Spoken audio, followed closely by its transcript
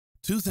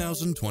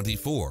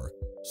2024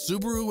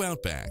 Subaru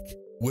Outback.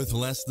 With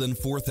less than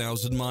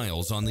 4,000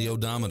 miles on the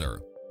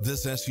odometer,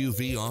 this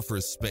SUV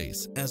offers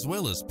space as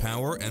well as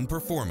power and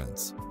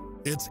performance.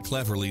 It's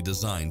cleverly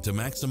designed to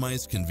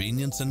maximize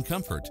convenience and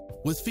comfort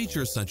with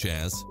features such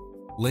as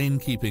lane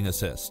keeping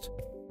assist,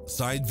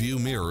 side view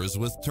mirrors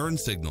with turn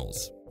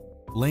signals,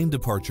 lane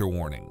departure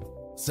warning,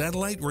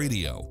 satellite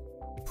radio,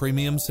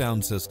 premium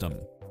sound system,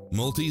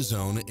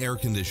 multi-zone air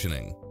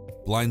conditioning,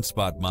 blind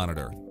spot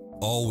monitor,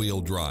 all-wheel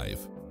drive,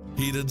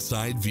 heated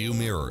side view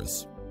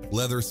mirrors,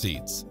 leather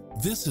seats.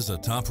 This is a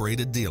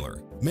top-rated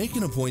dealer. Make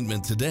an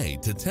appointment today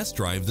to test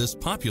drive this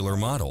popular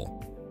model.